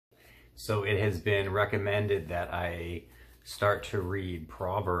So it has been recommended that I start to read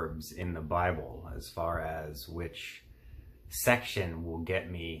Proverbs in the Bible as far as which section will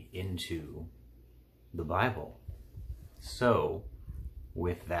get me into the Bible. So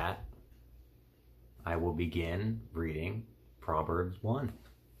with that, I will begin reading Proverbs 1.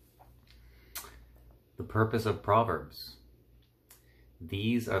 The purpose of Proverbs.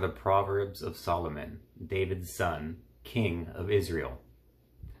 These are the Proverbs of Solomon, David's son, king of Israel.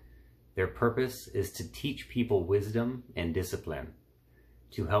 Their purpose is to teach people wisdom and discipline,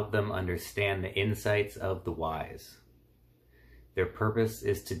 to help them understand the insights of the wise. Their purpose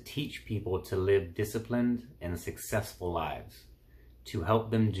is to teach people to live disciplined and successful lives, to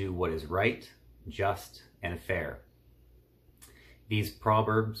help them do what is right, just, and fair. These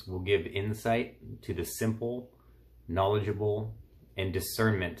proverbs will give insight to the simple, knowledgeable, and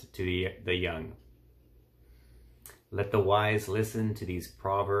discernment to the young. Let the wise listen to these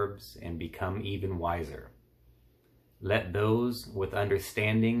proverbs and become even wiser. Let those with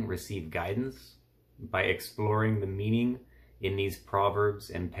understanding receive guidance by exploring the meaning in these proverbs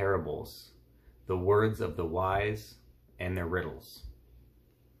and parables, the words of the wise and their riddles.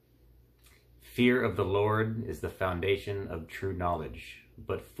 Fear of the Lord is the foundation of true knowledge,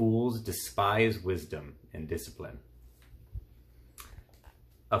 but fools despise wisdom and discipline.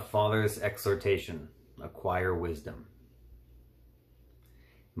 A father's exhortation: acquire wisdom.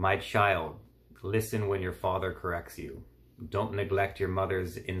 My child, listen when your father corrects you. Don't neglect your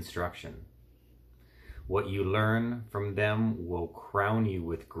mother's instruction. What you learn from them will crown you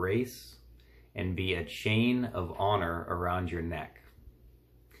with grace and be a chain of honor around your neck.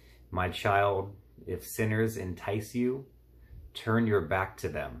 My child, if sinners entice you, turn your back to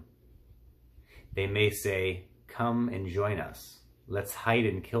them. They may say, "Come and join us. Let's hide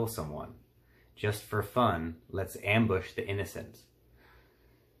and kill someone. Just for fun, let's ambush the innocent.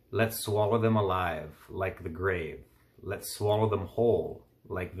 Let's swallow them alive like the grave. Let's swallow them whole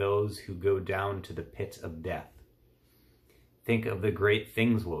like those who go down to the pit of death. Think of the great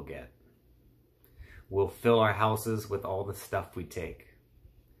things we'll get. We'll fill our houses with all the stuff we take.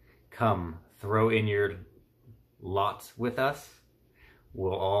 Come, throw in your lot with us.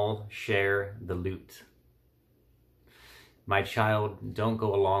 We'll all share the loot. My child, don't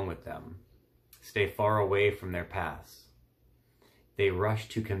go along with them. Stay far away from their paths. They rush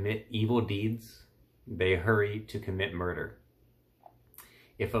to commit evil deeds. They hurry to commit murder.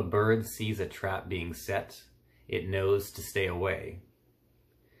 If a bird sees a trap being set, it knows to stay away.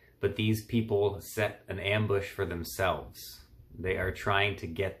 But these people set an ambush for themselves. They are trying to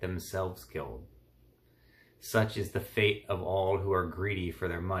get themselves killed. Such is the fate of all who are greedy for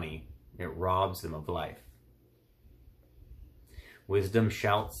their money. It robs them of life. Wisdom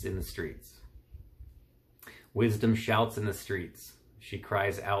shouts in the streets. Wisdom shouts in the streets. She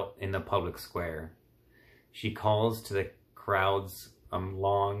cries out in the public square. She calls to the crowds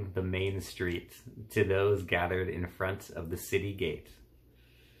along the main street, to those gathered in front of the city gate.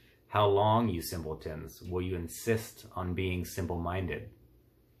 How long, you simpletons, will you insist on being simple-minded?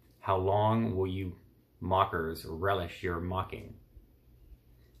 How long will you mockers relish your mocking?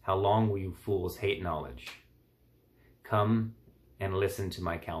 How long will you fools hate knowledge? Come and listen to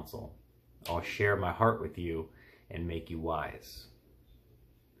my counsel. I'll share my heart with you and make you wise.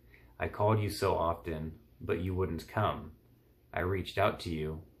 I called you so often, but you wouldn't come. I reached out to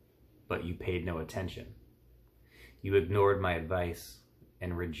you, but you paid no attention. You ignored my advice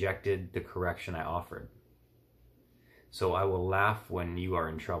and rejected the correction I offered. So I will laugh when you are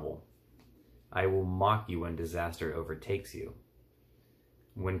in trouble. I will mock you when disaster overtakes you.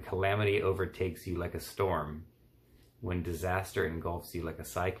 When calamity overtakes you like a storm, when disaster engulfs you like a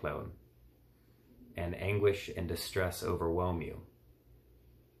cyclone, and anguish and distress overwhelm you.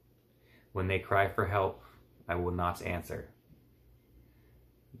 When they cry for help, I will not answer.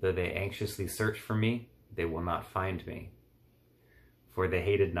 Though they anxiously search for me, they will not find me. For they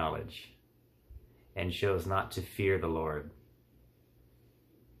hated knowledge, and chose not to fear the Lord.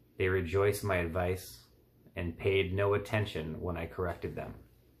 They rejoiced my advice, and paid no attention when I corrected them.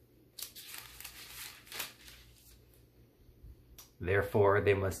 Therefore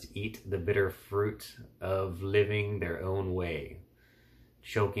they must eat the bitter fruit of living their own way,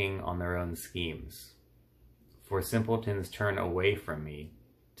 choking on their own schemes. For simpletons turn away from me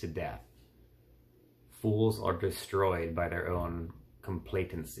to death. Fools are destroyed by their own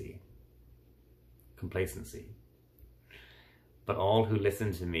complacency. But all who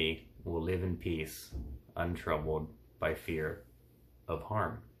listen to me will live in peace, untroubled by fear of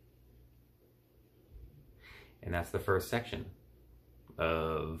harm. And that's the first section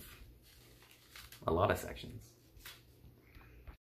of a lot of sections.